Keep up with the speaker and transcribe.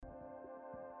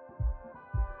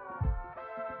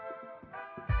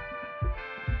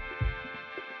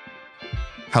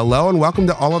Hello and welcome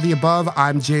to All of the Above.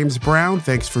 I'm James Brown.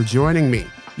 Thanks for joining me.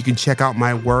 You can check out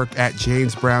my work at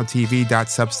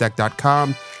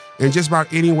jamesbrowntv.substack.com and just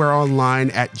about anywhere online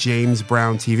at James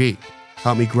Brown TV.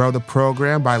 Help me grow the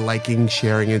program by liking,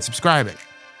 sharing, and subscribing.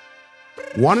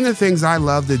 One of the things I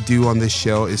love to do on this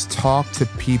show is talk to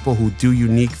people who do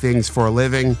unique things for a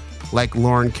living, like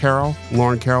Lauren Carroll.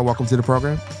 Lauren Carroll, welcome to the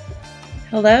program.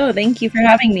 Hello, thank you for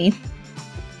having me.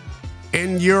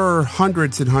 In your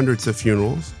hundreds and hundreds of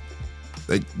funerals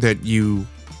that you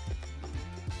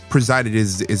presided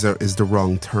is the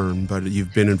wrong term, but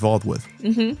you've been involved with.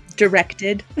 Mm-hmm.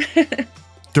 Directed.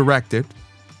 Directed.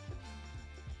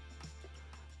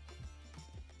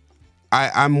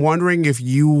 I'm wondering if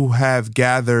you have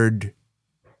gathered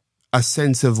a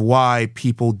sense of why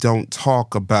people don't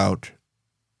talk about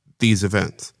these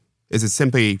events. Is it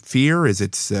simply fear? Is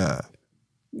it,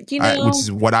 which is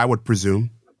what I would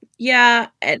presume? Yeah,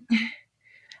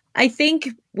 I think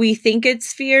we think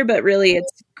it's fear, but really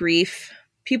it's grief.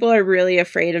 People are really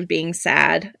afraid of being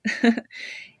sad.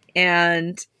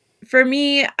 And for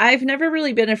me, I've never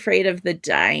really been afraid of the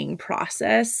dying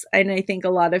process. And I think a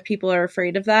lot of people are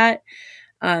afraid of that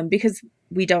because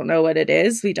we don't know what it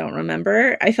is. We don't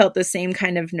remember. I felt the same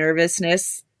kind of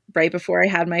nervousness right before I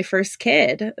had my first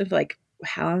kid of like,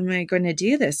 how am I going to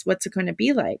do this? What's it going to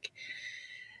be like?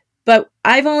 But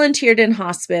I volunteered in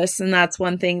hospice, and that's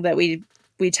one thing that we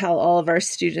tell all of our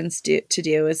students to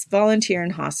do is volunteer in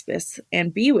hospice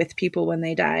and be with people when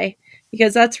they die,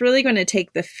 because that's really going to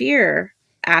take the fear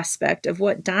aspect of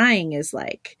what dying is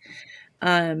like.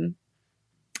 And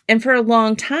for a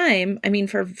long time, I mean,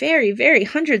 for very, very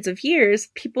hundreds of years,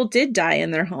 people did die in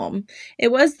their home.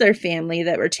 It was their family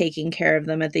that were taking care of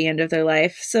them at the end of their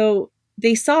life. So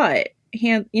they saw it,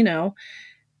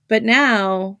 but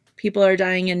now people are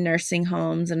dying in nursing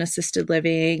homes and assisted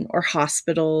living or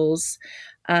hospitals.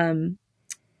 And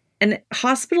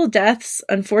hospital deaths,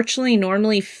 unfortunately,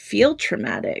 normally feel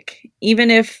traumatic. Even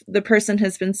if the person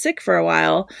has been sick for a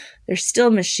while, there's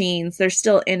still machines, there's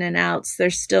still in and outs,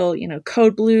 there's still,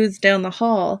 code blues down the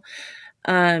hall.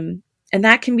 And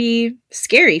that can be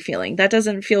scary feeling. That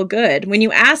doesn't feel good. When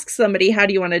you ask somebody, how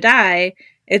do you want to die?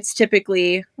 It's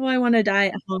typically, I want to die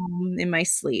at home in my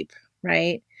sleep,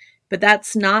 right? But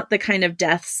that's not the kind of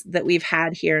deaths that we've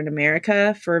had here in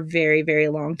America for a very, very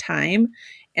long time.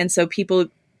 And so people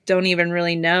don't even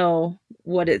really know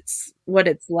what it's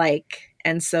like.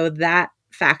 And so that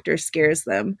factor scares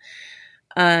them.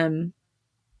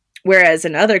 Whereas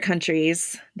in other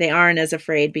countries, they aren't as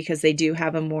afraid because they do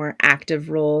have a more active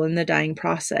role in the dying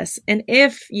process. And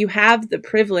if you have the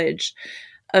privilege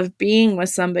of being with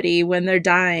somebody when they're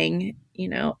dying,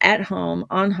 at home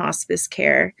on hospice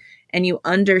care, and you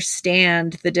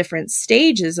understand the different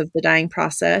stages of the dying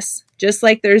process, just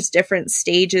like there's different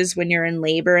stages when you're in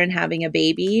labor and having a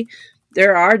baby,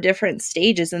 there are different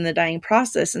stages in the dying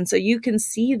process. And so you can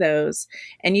see those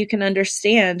and you can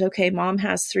understand, okay, mom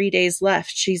has 3 days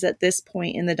left. She's at this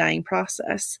point in the dying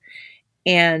process.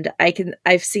 And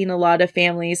I've seen a lot of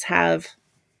families have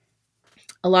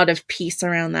a lot of peace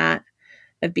around that,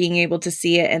 of being able to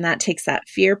see it. And that takes that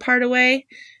fear part away,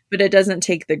 but it doesn't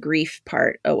take the grief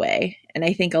part away. And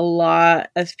I think a lot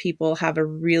of people have a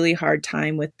really hard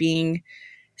time with being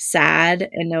sad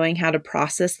and knowing how to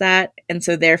process that. And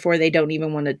so therefore they don't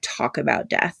even want to talk about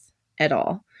death at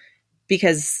all,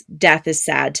 because death is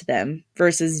sad to them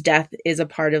versus death is a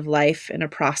part of life and a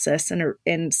process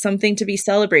and something to be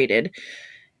celebrated.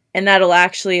 And that'll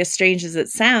actually, as strange as it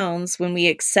sounds, when we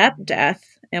accept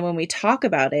death and when we talk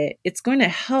about it, it's going to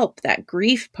help that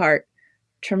grief part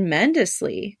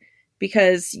tremendously,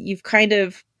 because you've kind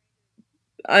of,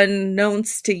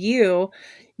 unbeknownst to you,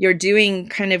 you're doing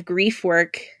kind of grief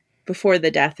work before the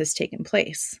death has taken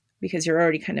place, because you're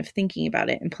already kind of thinking about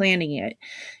it and planning it.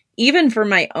 Even for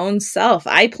my own self,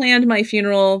 I planned my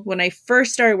funeral when I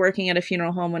first started working at a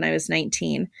funeral home when I was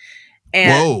 19.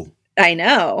 And whoa. I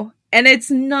know. And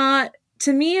it's not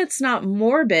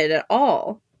morbid at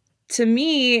all. To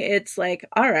me, it's like,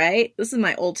 all right, this is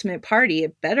my ultimate party.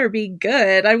 It better be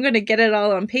good. I'm going to get it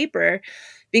all on paper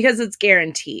because it's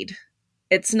guaranteed.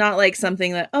 It's not like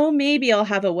something that, maybe I'll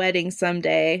have a wedding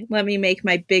someday. Let me make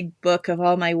my big book of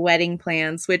all my wedding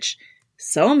plans, which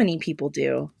so many people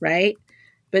do, right?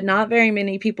 But not very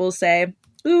many people say,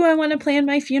 ooh, I want to plan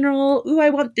my funeral. Ooh,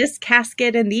 I want this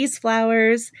casket and these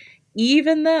flowers,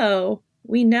 even though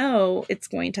we know it's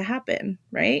going to happen,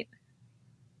 right?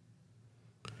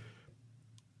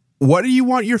 What do you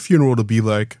want your funeral to be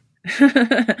like?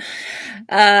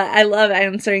 I love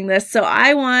answering this. So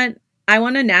I want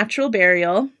a natural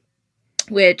burial,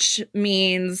 which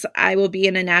means I will be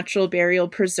in a natural burial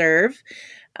preserve.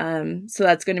 So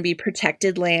that's going to be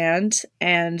protected land.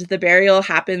 And the burial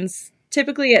happens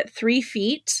typically at 3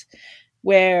 feet,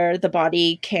 where the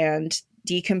body can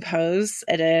decompose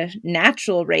at a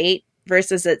natural rate,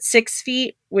 versus at 6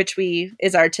 feet, which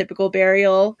is our typical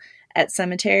burial at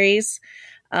cemeteries.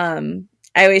 I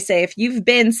always say, if you've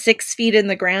been 6 feet in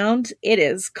the ground, it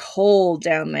is cold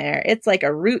down there. It's like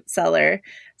a root cellar.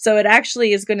 So it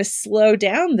actually is going to slow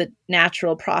down the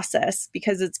natural process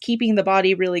because it's keeping the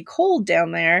body really cold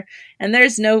down there. And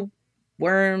there's no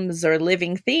worms or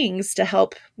living things to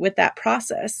help with that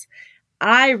process.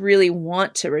 I really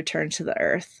want to return to the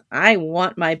earth. I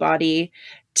want my body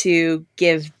to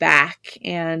give back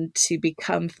and to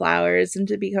become flowers and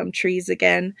to become trees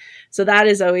again. So that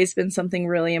has always been something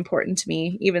really important to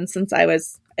me, even since I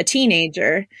was a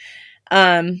teenager.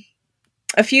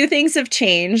 A few things have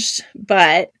changed,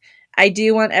 but I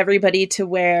do want everybody to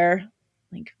wear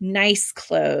like nice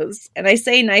clothes. And I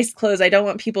say nice clothes, I don't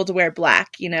want people to wear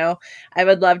black, I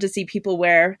would love to see people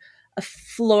wear a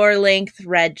floor-length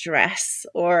red dress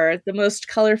or the most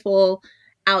colorful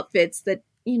outfits that,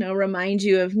 remind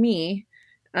you of me.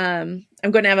 I'm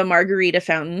going to have a margarita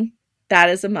fountain. That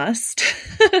is a must.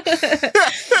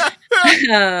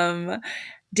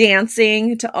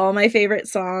 Dancing to all my favorite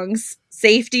songs.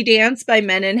 Safety Dance by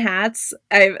Men in Hats.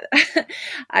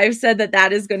 I've said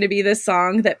that is going to be the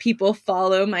song that people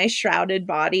follow my shrouded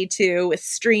body to with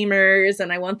streamers,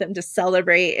 and I want them to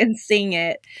celebrate and sing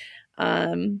it.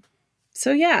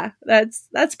 So yeah,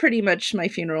 that's pretty much my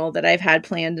funeral that I've had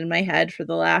planned in my head for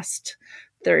the last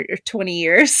 30 or 20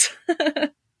 years.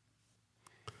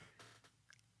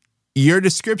 Your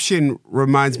description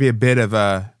reminds me a bit of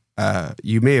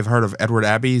you may have heard of Edward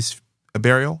Abbey's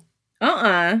burial.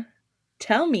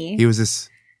 Tell me. He was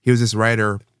this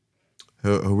writer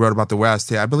who wrote about the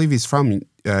West. I believe he's from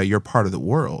your part of the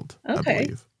world. Okay. I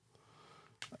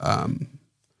believe.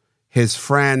 His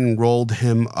friend rolled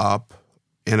him up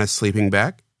in a sleeping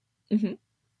bag,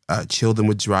 chilled him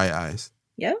with dry ice,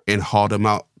 and hauled him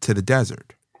out to the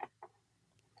desert.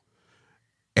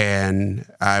 And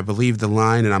I believe the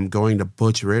line, and I'm going to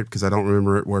butcher it because I don't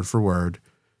remember it word for word,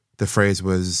 the phrase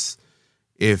was,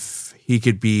 if he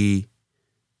could be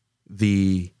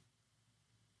the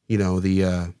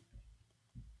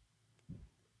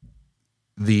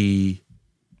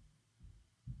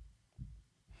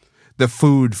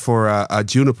food for a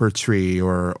juniper tree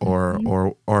or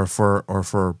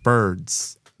for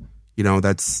birds,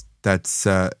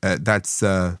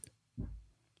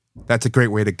 that's a great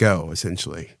way to go,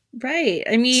 essentially. Right.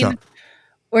 I mean,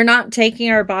 we're not taking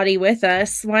our body with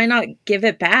us. Why not give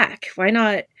it back? Why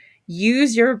not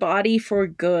use your body for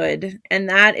good? And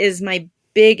that is my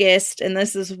biggest, and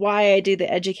this is why I do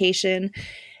the education,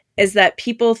 is that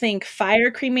people think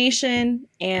fire cremation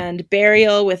and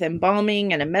burial with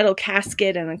embalming and a metal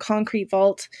casket and a concrete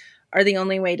vault are the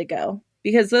only way to go,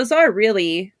 because those are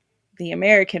really the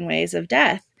American ways of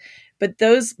death. But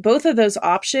both of those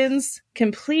options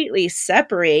completely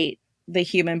separate the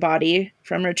human body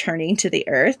from returning to the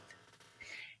earth.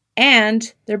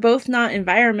 And they're both not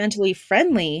environmentally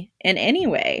friendly in any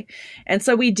way. And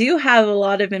so we do have a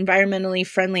lot of environmentally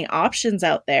friendly options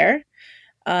out there.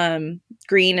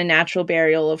 Green and natural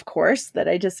burial, of course, that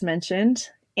I just mentioned.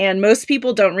 And most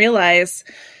people don't realize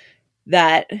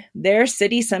that their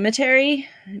city cemetery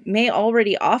may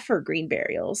already offer green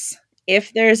burials.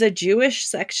 If there's a Jewish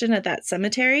section at that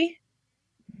cemetery,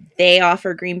 they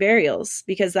offer green burials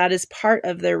because that is part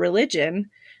of their religion,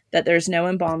 that there's no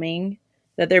embalming,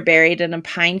 that they're buried in a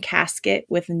pine casket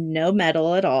with no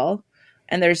metal at all,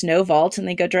 and there's no vault, and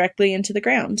they go directly into the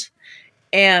ground.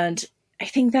 And I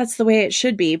think that's the way it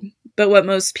should be. But what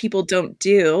most people don't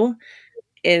do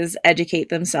is educate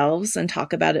themselves and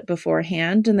talk about it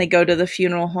beforehand. And they go to the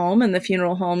funeral home, and the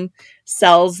funeral home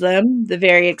sells them the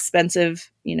very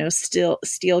expensive,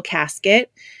 steel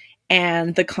casket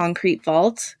and the concrete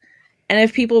vault. And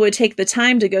if people would take the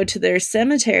time to go to their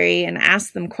cemetery and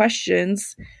ask them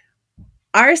questions,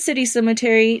 our city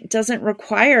cemetery doesn't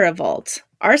require a vault.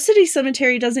 Our city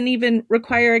cemetery doesn't even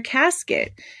require a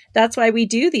casket. That's why we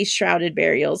do these shrouded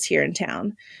burials here in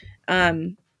town.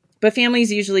 But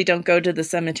families usually don't go to the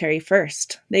cemetery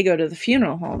first. They go to the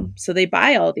funeral home. So they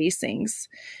buy all these things.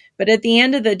 But at the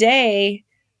end of the day,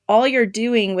 all you're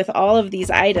doing with all of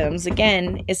these items,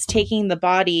 again, is taking the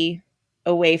body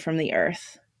away from the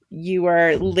earth. You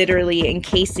are literally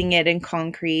encasing it in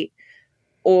concrete,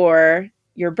 or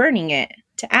you're burning it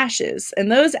to ashes.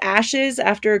 And those ashes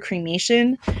after a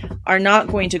cremation are not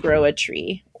going to grow a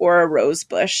tree or a rose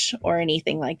bush or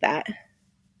anything like that.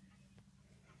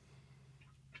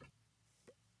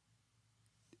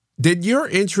 Did your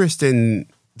interest in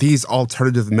these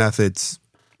alternative methods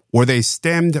were they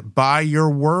stemmed by your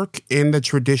work in the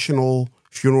traditional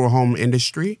funeral home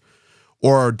industry?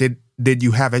 Or did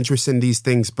you have interest in these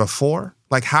things before?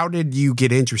 Like, how did you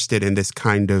get interested in this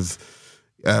kind of,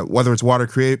 whether it's water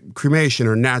cremation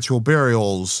or natural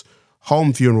burials,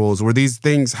 home funerals? Were these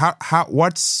things,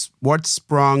 what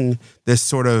sprung this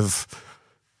sort of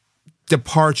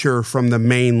departure from the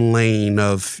main lane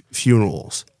of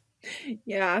funerals?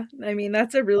 Yeah, I mean,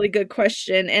 that's a really good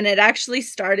question. And it actually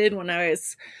started when I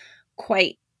was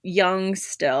quite young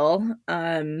still.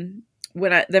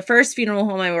 The first funeral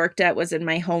home I worked at was in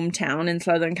my hometown in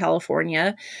Southern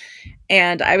California.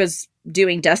 And I was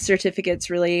doing death certificates,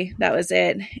 really. That was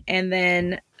it. And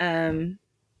then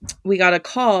we got a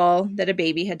call that a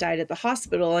baby had died at the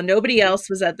hospital and nobody else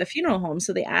was at the funeral home.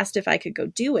 So they asked if I could go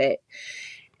do it.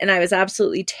 And I was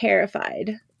absolutely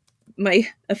terrified.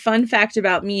 A fun fact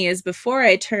about me is before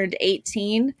I turned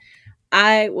 18,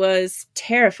 I was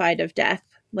terrified of death,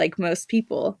 like most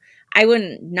people. I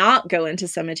wouldn't not go into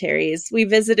cemeteries. We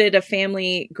visited a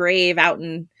family grave out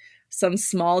in some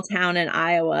small town in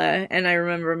Iowa. And I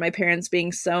remember my parents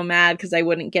being so mad because I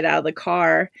wouldn't get out of the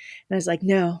car. And I was like,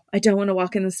 no, I don't want to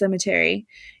walk in the cemetery.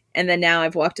 And then now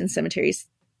I've walked in cemeteries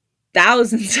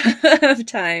thousands of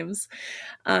times.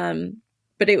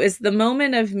 But it was the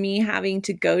moment of me having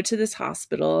to go to this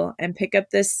hospital and pick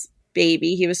up this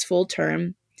baby. He was full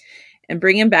term, and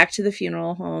bring him back to the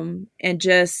funeral home, and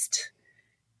just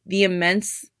the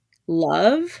immense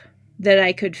love that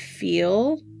I could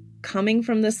feel coming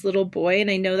from this little boy.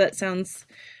 And I know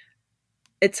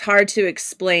it's hard to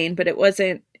explain, but it was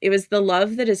the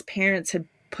love that his parents had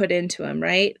put into him,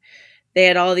 right? They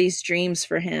had all these dreams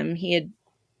for him. He had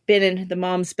been in the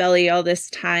mom's belly all this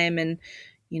time, and,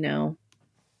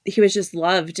 he was just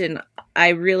loved. And I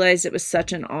realized it was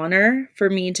such an honor for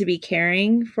me to be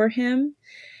caring for him.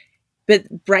 But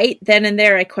right then and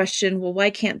there, I questioned, well,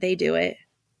 why can't they do it?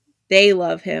 They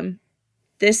love him.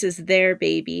 This is their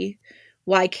baby.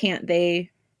 Why can't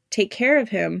they take care of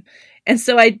him? And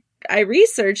so I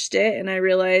researched it and I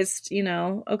realized,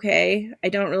 okay, I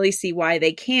don't really see why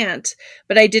they can't,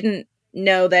 but I didn't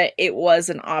know that it was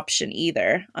an option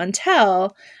either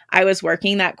until I was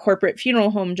working that corporate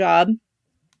funeral home job.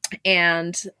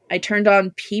 And I turned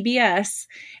on PBS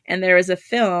and there was a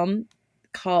film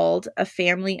called A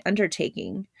Family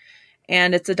Undertaking.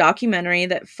 And it's a documentary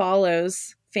that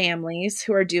follows families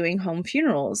who are doing home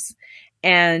funerals.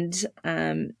 And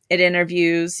it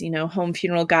interviews, home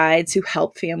funeral guides who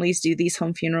help families do these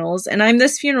home funerals. And I'm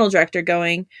this funeral director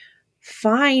going,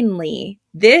 finally,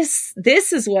 this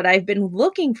is what I've been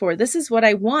looking for. This is what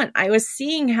I want. I was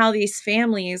seeing how these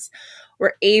families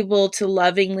were able to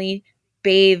lovingly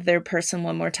bathe their person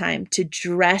one more time, to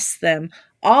dress them,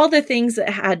 all the things that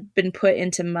had been put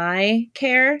into my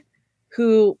care,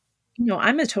 who,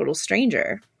 I'm a total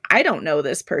stranger. I don't know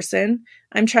this person.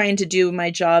 I'm trying to do my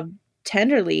job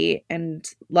tenderly and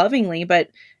lovingly,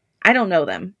 but I don't know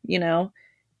them,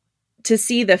 to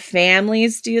see the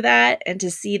families do that and to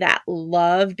see that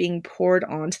love being poured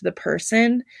onto the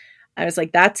person. I was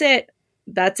like, that's it.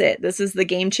 That's it. This is the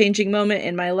game-changing moment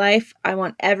in my life. I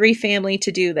want every family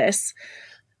to do this.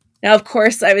 Now, of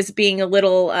course, I was being a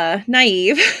little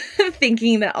naive,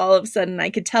 thinking that all of a sudden I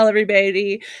could tell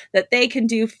everybody that they can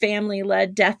do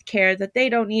family-led death care, that they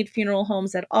don't need funeral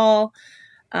homes at all.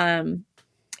 In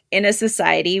a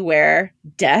society where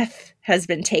death has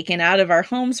been taken out of our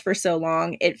homes for so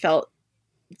long, it felt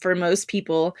for most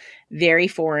people very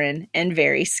foreign and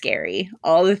very scary.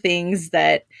 All the things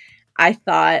that I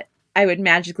thought I would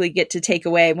magically get to take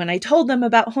away when I told them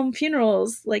about home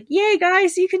funerals, like, yay,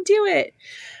 guys, you can do it.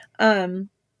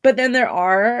 But then there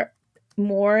are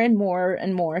more and more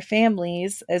and more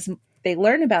families, as they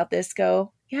learn about this,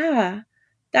 go, yeah,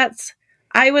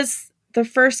 I was the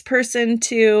first person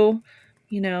to,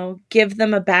 give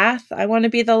them a bath. I want to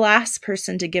be the last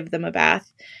person to give them a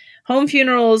bath. Home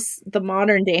funerals, the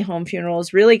modern day home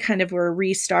funerals, really kind of were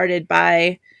restarted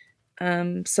by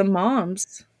some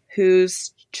moms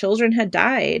whose children had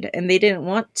died and they didn't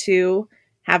want to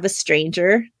have a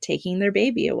stranger taking their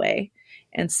baby away.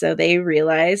 And so they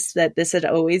realized that this had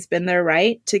always been their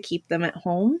right to keep them at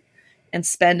home and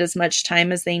spend as much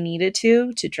time as they needed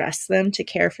to dress them, to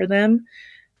care for them,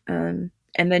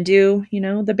 and then do,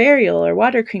 the burial or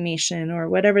water cremation or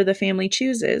whatever the family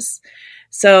chooses.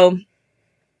 So,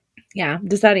 yeah,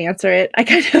 does that answer it? I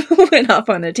kind of went off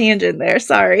on a tangent there.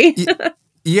 Sorry.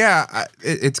 Yeah,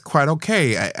 it's quite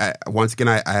okay. Once again,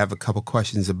 I have a couple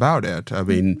questions about it. I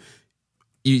mean,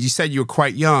 you said you were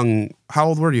quite young. How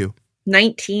old were you?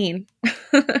 19.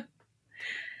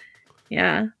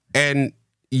 Yeah. And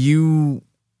you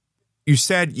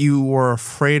said you were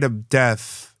afraid of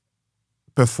death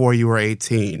before you were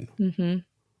 18. Mm-hmm.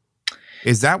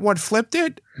 Is that what flipped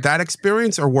it? That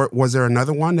experience? Or was there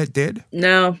another one that did?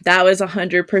 No, that was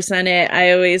 100%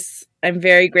 it. I'm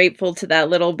very grateful to that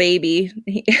little baby.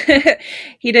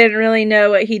 He didn't really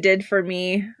know what he did for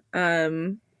me,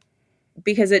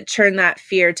 because it turned that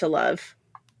fear to love,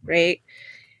 right?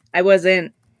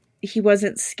 He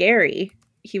wasn't scary.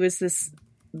 He was this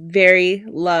very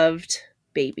loved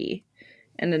baby.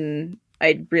 And then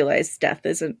I realized death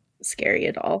isn't scary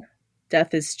at all.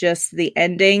 Death is just the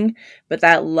ending, but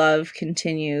that love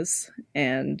continues.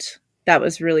 And that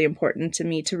was really important to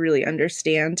me to really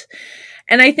understand.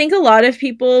 And I think a lot of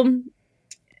people,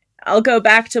 I'll go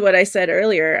back to what I said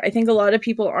earlier. I think a lot of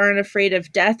people aren't afraid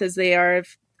of death as they are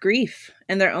of grief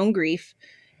and their own grief.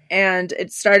 And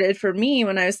it started for me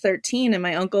when I was 13 and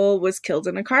my uncle was killed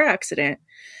in a car accident.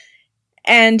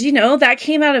 And, that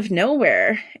came out of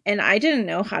nowhere. And I didn't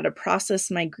know how to process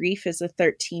my grief as a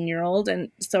 13-year-old. And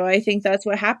so I think that's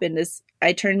what happened is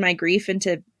I turned my grief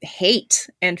into hate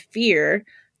and fear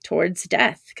towards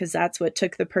death, because that's what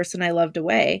took the person I loved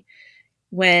away.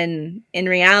 When in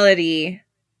reality,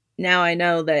 now I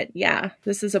know that,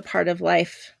 this is a part of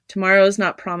life. Tomorrow is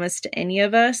not promised to any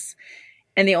of us.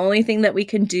 And the only thing that we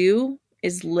can do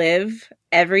is live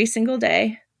every single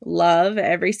day, love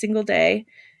every single day.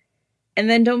 And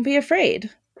then don't be afraid,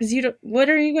 because what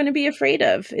are you going to be afraid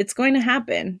of? It's going to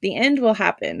happen. The end will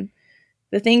happen.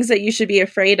 The things that you should be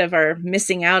afraid of are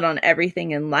missing out on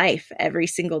everything in life every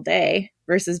single day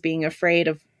versus being afraid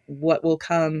of what will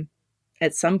come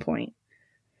at some point.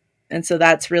 And so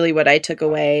that's really what I took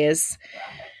away, is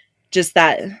just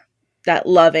that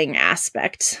loving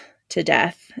aspect to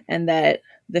death, and that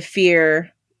the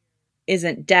fear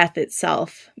isn't death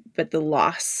itself, but the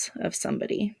loss of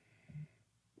somebody.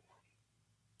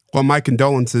 Well, my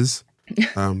condolences.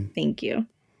 Thank you.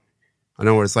 I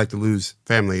know what it's like to lose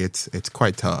family. It's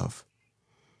quite tough.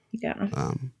 Yeah.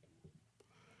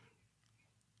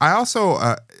 I also,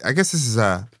 I guess this is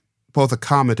both a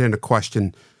comment and a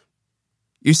question.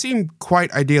 You seem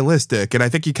quite idealistic, and I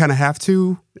think you kind of have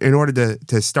to in order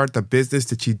to start the business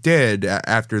that you did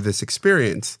after this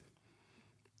experience.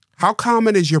 How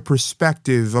common is your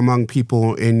perspective among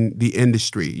people in the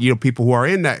industry? People who are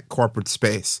in that corporate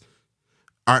space.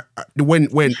 Are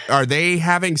they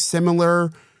having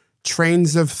similar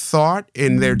trains of thought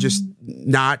and they're just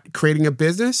not creating a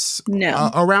business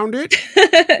around it?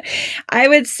 I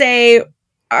would say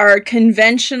our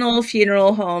conventional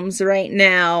funeral homes right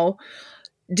now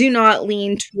do not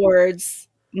lean towards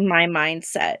my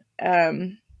mindset.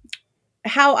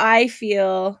 How I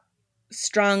feel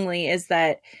strongly is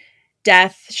that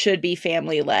death should be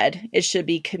family-led. It should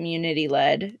be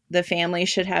community-led. The family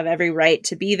should have every right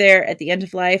to be there at the end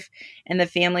of life, and the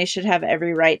family should have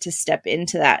every right to step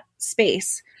into that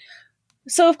space.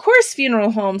 So, of course,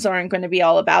 funeral homes aren't going to be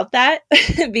all about that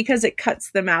because it cuts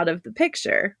them out of the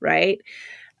picture, right?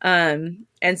 And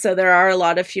so there are a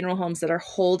lot of funeral homes that are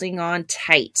holding on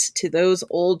tight to those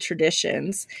old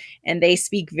traditions, and they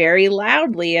speak very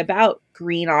loudly about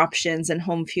green options and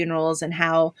home funerals and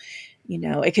how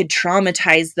it could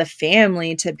traumatize the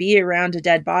family to be around a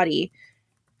dead body.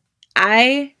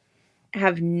 I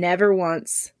have never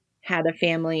once had a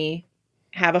family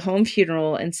have a home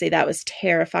funeral and say that was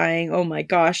terrifying. Oh my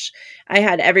gosh. I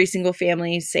had every single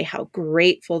family say how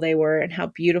grateful they were and how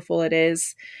beautiful it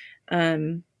is.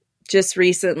 Just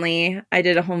recently, I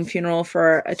did a home funeral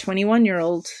for a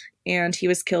 21-year-old, and he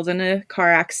was killed in a car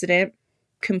accident,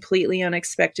 completely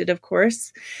unexpected, of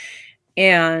course.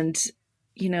 And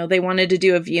they wanted to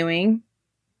do a viewing.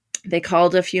 They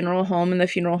called a funeral home, and the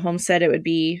funeral home said it would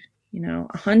be,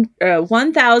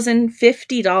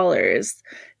 $1,050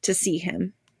 to see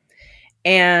him.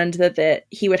 And that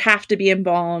he would have to be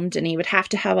embalmed, and he would have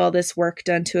to have all this work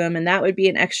done to him. And that would be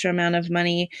an extra amount of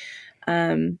money.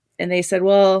 And they said,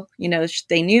 well,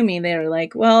 they knew me. They were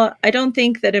like, well, I don't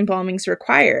think that embalming's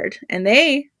required. And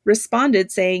they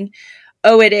responded saying,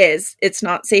 oh, it is. It's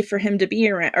not safe for him to be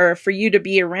around, or for you to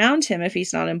be around him if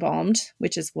he's not embalmed,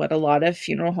 which is what a lot of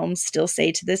funeral homes still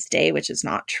say to this day, which is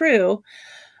not true.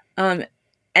 And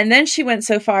then she went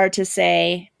so far to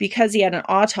say, because he had an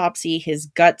autopsy, his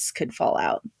guts could fall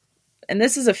out. And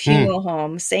this is a funeral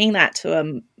home saying that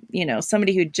to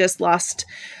somebody who just lost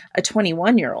a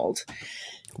 21-year-old.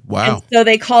 Wow. And so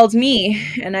they called me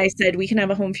and I said, we can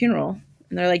have a home funeral.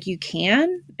 And they're like, you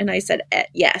can? And I said,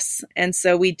 yes. And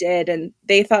so we did. And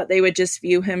they thought they would just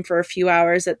view him for a few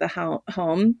hours at the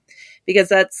home,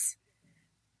 because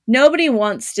nobody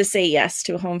wants to say yes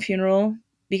to a home funeral,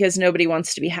 because nobody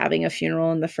wants to be having a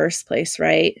funeral in the first place,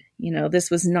 right? This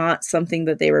was not something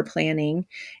that they were planning.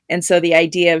 And so the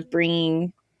idea of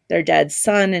bringing their dead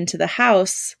son into the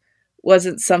house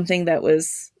wasn't something that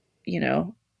was,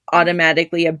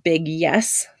 automatically a big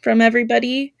yes from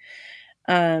everybody.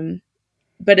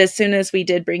 But as soon as we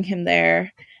did bring him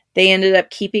there, they ended up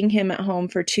keeping him at home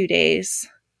for 2 days,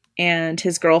 and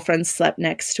his girlfriend slept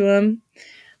next to him.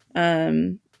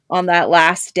 On that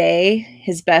last day,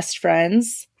 his best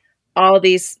friends, all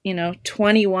these,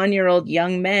 21-year-old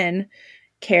young men,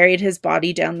 carried his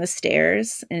body down the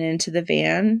stairs and into the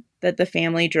van that the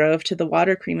family drove to the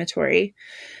water crematory.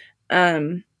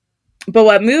 But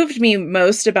what moved me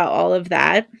most about all of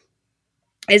that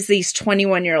is these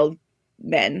 21-year-old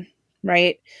men,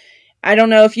 right? I don't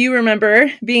know if you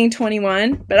remember being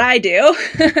 21, but I do.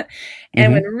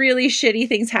 And when really shitty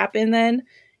things happen, then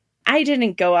I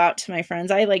didn't go out to my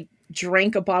friends. I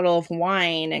drank a bottle of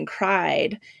wine and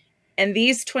cried. And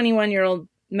these 21-year-old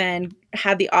men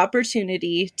had the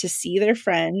opportunity to see their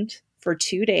friend for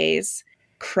 2 days,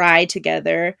 cry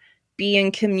together, be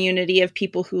in community of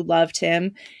people who loved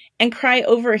him, and cry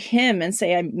over him and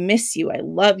say, I miss you. I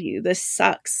love you. This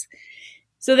sucks.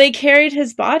 So they carried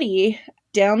his body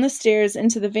down the stairs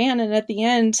into the van. And at the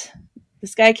end,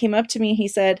 this guy came up to me. He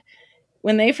said,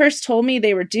 when they first told me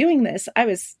they were doing this,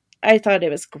 I thought it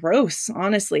was gross.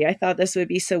 Honestly, I thought this would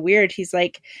be so weird. He's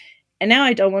like, and now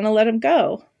I don't want to let him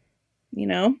go,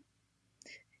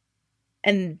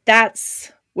 And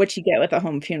that's what you get with a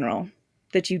home funeral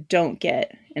that you don't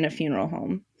get in a funeral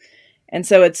home. And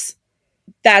so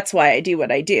that's why I do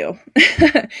what I do.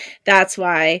 That's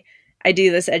why I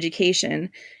do this education.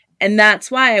 And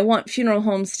that's why I want funeral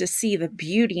homes to see the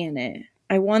beauty in it.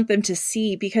 I want them to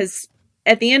see, because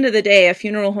at the end of the day, a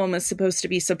funeral home is supposed to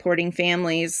be supporting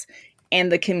families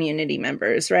and the community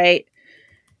members, right?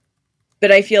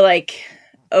 But I feel like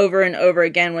over and over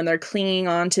again, when they're clinging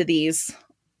on to these,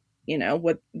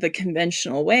 what the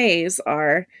conventional ways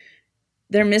are,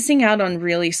 they're missing out on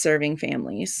really serving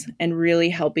families and really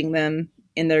helping them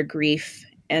in their grief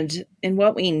and in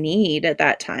what we need at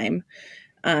that time.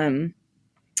 And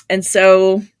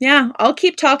so, yeah, I'll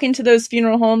keep talking to those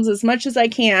funeral homes as much as I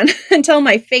can until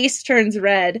my face turns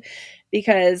red,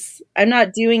 because I'm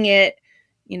not doing it,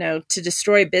 to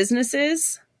destroy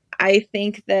businesses. I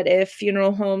think that if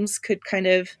funeral homes could kind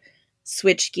of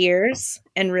switch gears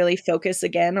and really focus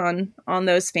again on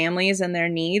those families and their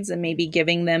needs, and maybe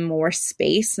giving them more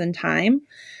space and time,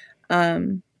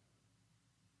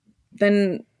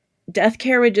 then death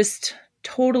care would just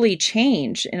totally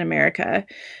change in America.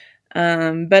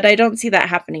 But I don't see that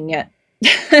happening yet.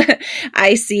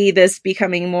 I see this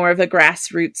becoming more of a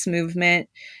grassroots movement,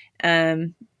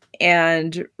 and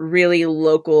really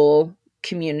local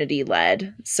community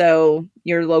led. So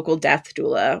your local death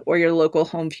doula or your local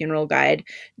home funeral guide,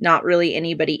 not really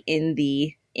anybody in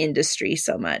the industry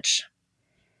so much.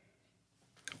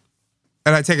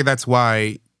 And I take it that's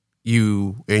why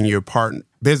you and your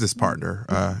business partner,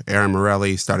 Erin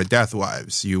Morelli, started Death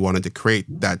Wives. You wanted to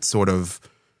create that sort of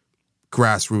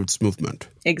grassroots movement.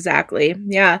 Exactly.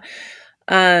 Yeah.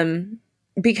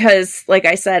 Because like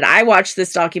I said, I watched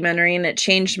this documentary and it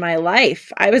changed my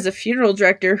life. I was a funeral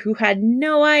director who had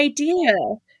no idea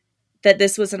that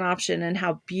this was an option and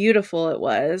how beautiful it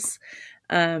was.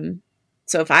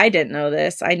 So if I didn't know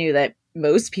this, I knew that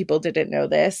most people didn't know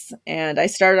this. And I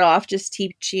started off just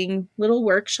teaching little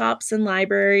workshops in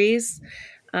libraries.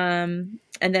 And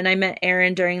then I met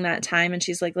Erin during that time, and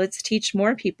she's like, let's teach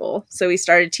more people. So we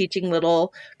started teaching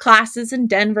little classes in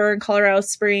Denver and Colorado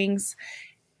Springs.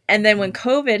 And then when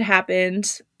COVID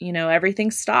happened, everything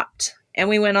stopped and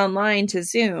we went online to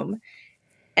Zoom.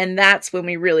 And that's when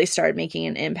we really started making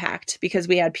an impact, because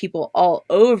we had people all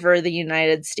over the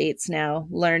United States now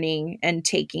learning and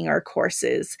taking our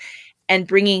courses and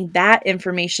bringing that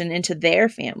information into their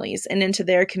families and into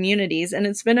their communities. And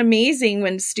it's been amazing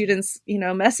when students,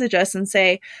 message us and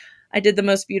say, I did the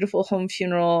most beautiful home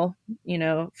funeral,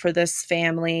 for this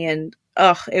family. And,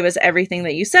 it was everything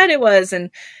that you said it was.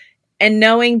 And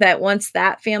knowing that once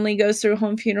that family goes through a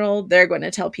home funeral, they're going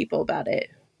to tell people about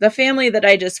it. The family that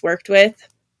I just worked with,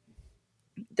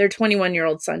 their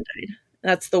 21-year-old son died.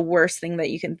 That's the worst thing that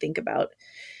you can think about.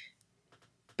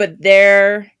 But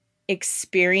their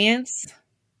experience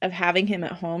of having him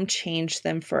at home changed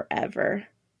them forever.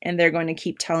 And they're going to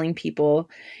keep telling people.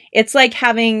 It's like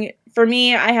for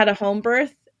me, I had a home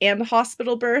birth and a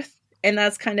hospital birth. And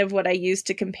that's kind of what I use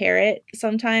to compare it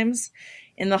sometimes.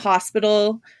 In the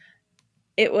hospital,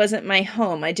 it wasn't my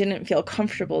home. I didn't feel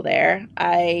comfortable there.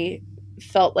 I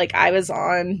felt like I was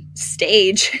on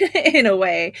stage in a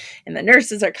way, and the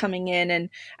nurses are coming in and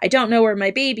I don't know where my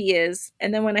baby is.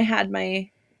 And then when I had my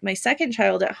second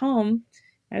child at home,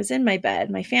 I was in my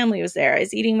bed. My family was there. I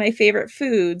was eating my favorite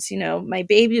foods. My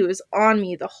baby was on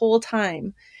me the whole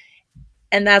time.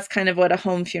 And that's kind of what a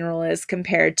home funeral is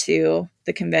compared to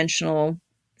the conventional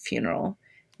funeral.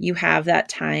 You have that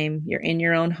time. You're in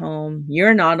your own home.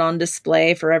 You're not on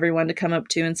display for everyone to come up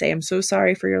to and say, I'm so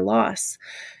sorry for your loss.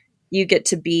 You get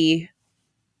to be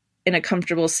in a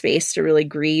comfortable space to really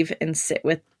grieve and sit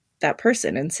with that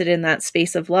person and sit in that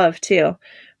space of love too,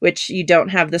 which you don't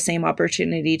have the same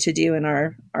opportunity to do in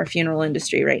our funeral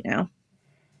industry right now.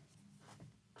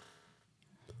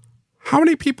 How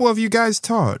many people have you guys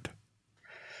taught?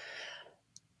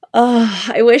 Oh,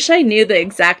 I wish I knew the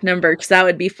exact number because that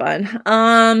would be fun.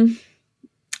 I'm going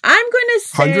to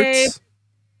say Hundreds?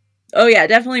 Oh yeah,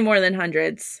 definitely more than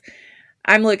hundreds.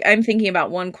 I'm thinking about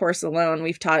one course alone.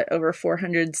 We've taught over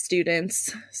 400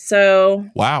 students. So,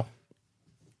 Wow.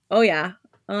 oh yeah.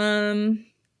 I'm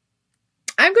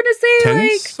going to say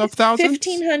Tens of thousands?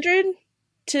 1,500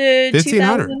 to 1,500.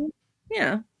 2,000.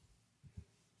 Yeah.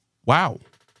 Wow.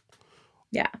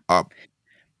 Yeah.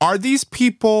 Are these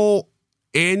people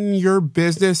in your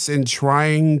business and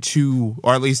trying to,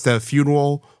 or at least the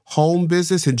funeral home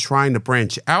business and trying to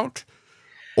branch out?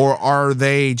 Or are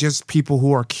they just people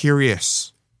who are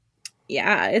curious?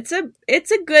 Yeah, it's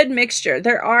a good mixture.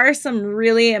 There are some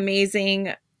really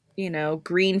amazing,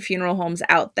 green funeral homes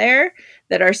out there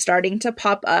that are starting to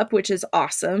pop up, which is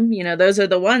awesome. Those are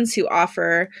the ones who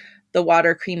offer the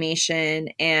water cremation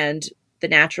and the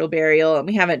natural burial. And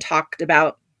we haven't talked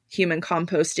about human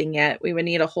composting yet. We would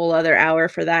need a whole other hour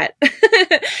for that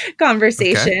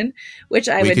conversation, which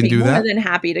I would be more than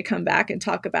happy to come back and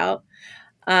talk about.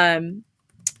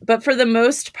 But for the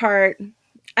most part,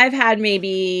 I've had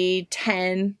maybe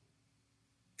 10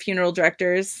 funeral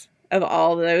directors of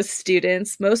all those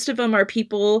students. Most of them are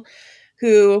people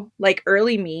who, like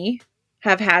early me,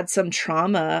 have had some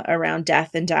trauma around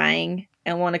death and dying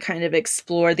and want to kind of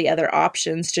explore the other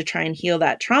options to try and heal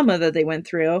that trauma that they went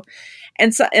through.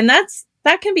 And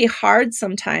that can be hard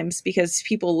sometimes because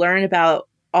people learn about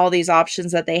all these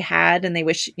options that they had and they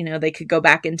wish, they could go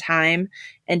back in time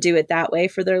and do it that way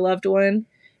for their loved one.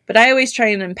 But I always try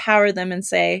and empower them and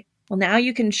say, well, now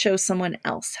you can show someone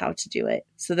else how to do it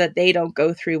so that they don't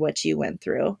go through what you went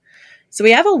through. So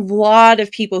we have a lot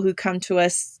of people who come to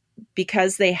us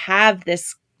because they have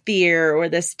this fear or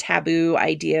this taboo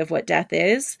idea of what death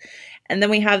is. And then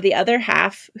we have the other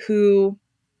half who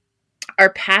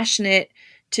are passionate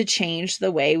to change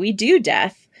the way we do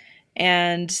death.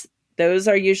 And those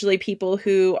are usually people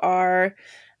who are,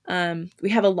 we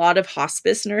have a lot of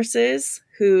hospice nurses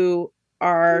who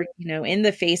are, in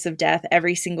the face of death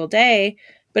every single day,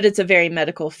 but it's a very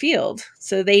medical field.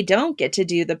 So they don't get to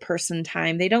do the person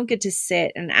time. They don't get to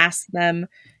sit and ask them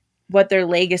what their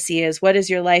legacy is. What is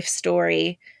your life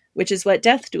story? Which is what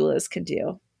death doulas can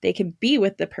do. They can be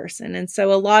with the person. And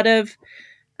so a lot of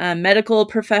medical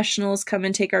professionals come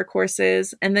and take our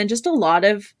courses, and then just a lot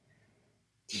of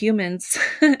humans,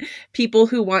 people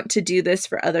who want to do this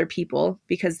for other people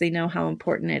because they know how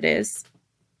important it is.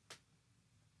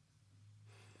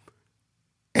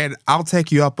 And I'll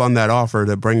take you up on that offer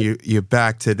to bring you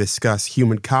back to discuss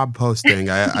human composting.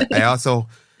 I also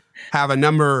have a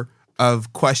number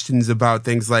of questions about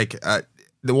things like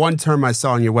the one term I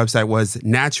saw on your website was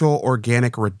natural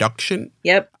organic reduction.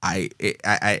 Yep.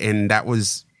 And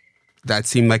that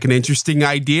seemed like an interesting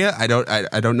idea. I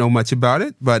don't know much about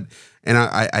it, but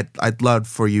I'd love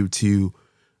for you to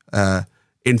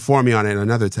inform me on it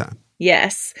another time.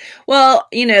 Yes. Well,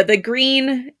 the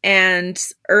green and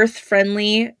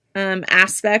earth-friendly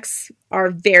aspects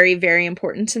are very, very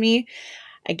important to me.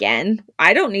 Again,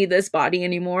 I don't need this body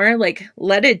anymore. Like,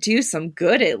 let it do some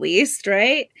good at least,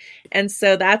 right? And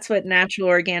so that's what natural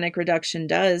organic reduction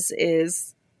does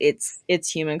is it's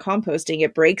human composting.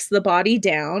 It breaks the body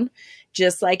down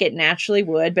just like it naturally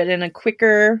would, but in a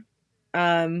quicker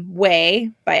way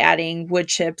by adding wood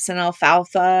chips and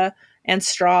alfalfa and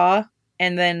straw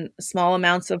and then small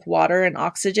amounts of water and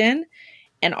oxygen.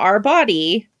 And our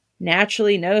body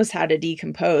naturally knows how to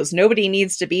decompose. Nobody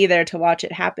needs to be there to watch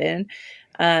it happen.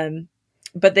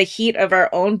 But the heat of our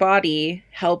own body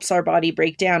helps our body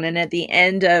break down. And at the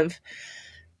end of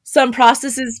some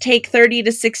processes take 30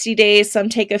 to 60 days, some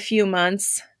take a few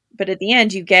months. But at the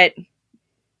end, you get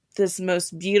this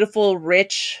most beautiful,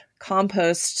 rich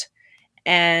compost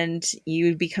and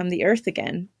you become the earth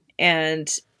again.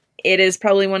 And it is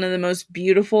probably one of the most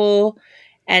beautiful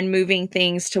and moving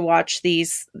things to watch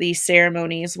these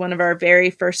ceremonies. One of our very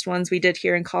first ones we did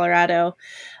here in Colorado,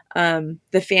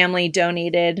 the family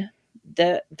donated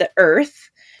the earth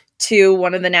to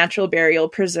one of the natural burial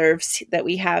preserves that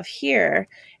we have here.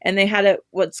 And they had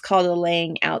what's called a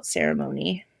laying out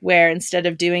ceremony. where instead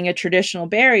of doing a traditional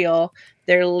burial,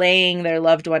 they're laying their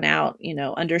loved one out,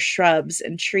 under shrubs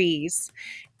and trees.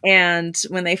 And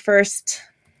when they first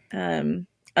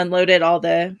unloaded all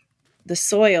the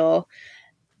soil,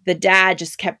 the dad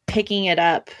just kept picking it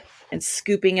up and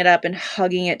scooping it up and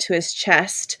hugging it to his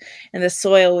chest. And the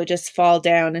soil would just fall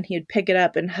down and he would pick it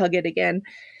up and hug it again.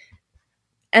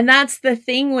 And that's the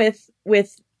thing with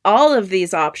all of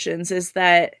these options, is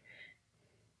that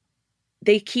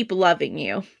they keep loving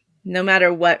you no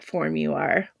matter what form you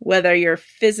are, whether you're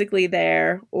physically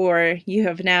there or you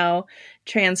have now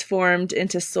transformed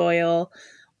into soil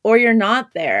or you're not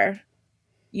there.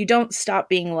 You don't stop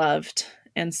being loved.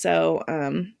 And so,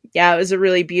 it was a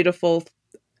really beautiful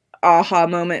aha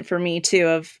moment for me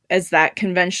too, as that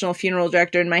conventional funeral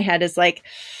director in my head is like,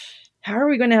 how are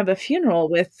we going to have a funeral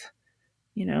with,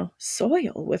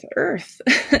 soil, with earth?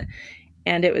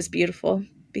 And it was beautiful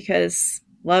because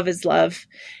love is love.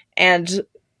 And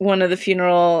one of the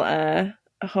funeral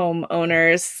home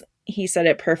owners, he said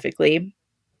it perfectly,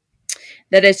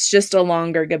 that it's just a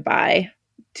longer goodbye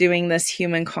doing this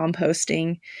human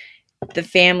composting. The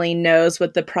family knows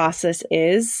what the process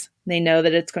is. They know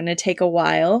that it's going to take a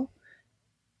while,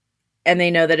 and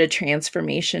they know that a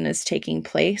transformation is taking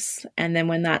place. And then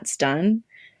when that's done,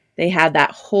 they had that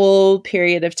whole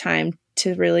period of time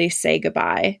to really say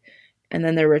goodbye, and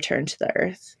then they're returned to the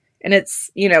earth. And it's,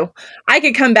 I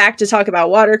could come back to talk about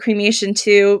water cremation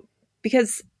too,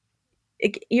 because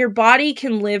your body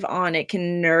can live on, it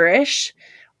can nourish,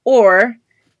 or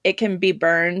it can be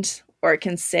burned, or it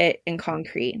can sit in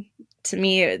concrete. To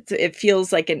me, it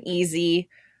feels like an easy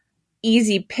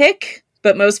pick,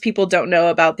 but most people don't know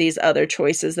about these other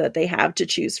choices that they have to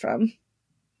choose from.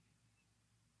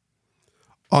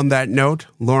 On that note,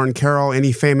 Lauren Carroll,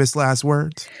 any famous last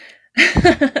words?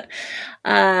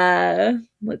 Let's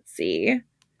see.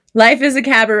 Life is a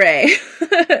cabaret.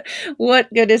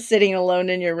 What good is sitting alone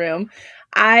in your room?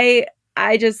 I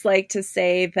just like to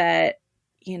say that,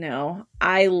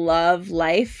 I love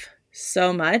life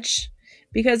so much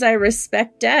because I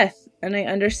respect death and I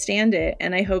understand it.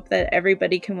 And I hope that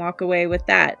everybody can walk away with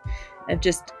that, of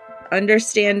just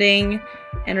understanding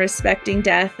and respecting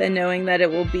death and knowing that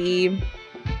it will be,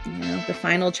 the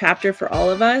final chapter for all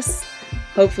of us.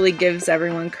 Hopefully gives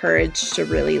everyone courage to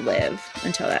really live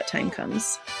until that time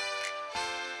comes.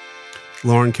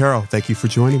 Lauren Carroll, thank you for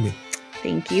joining me.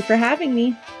 Thank you for having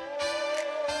me.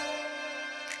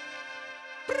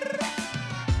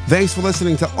 Thanks for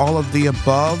listening to all of the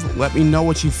above. Let me know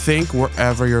what you think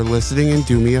wherever you're listening, and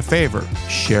do me a favor,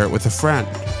 share it with a friend.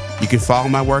 You can follow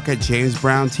my work at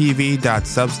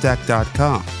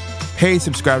jamesbrowntv.substack.com. Paid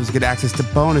subscribers get access to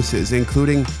bonuses,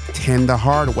 including 10 the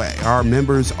Hard Way, our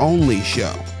members-only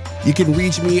show. You can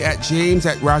reach me at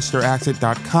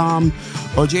james@rochesteraccent.com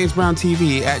or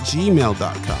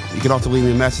jamesbrowntv@gmail.com. You can also leave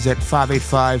me a message at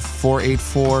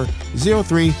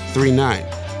 585-484-0339.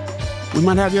 We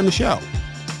might have you on the show.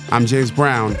 I'm James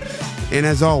Brown, and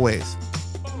as always,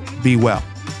 be well.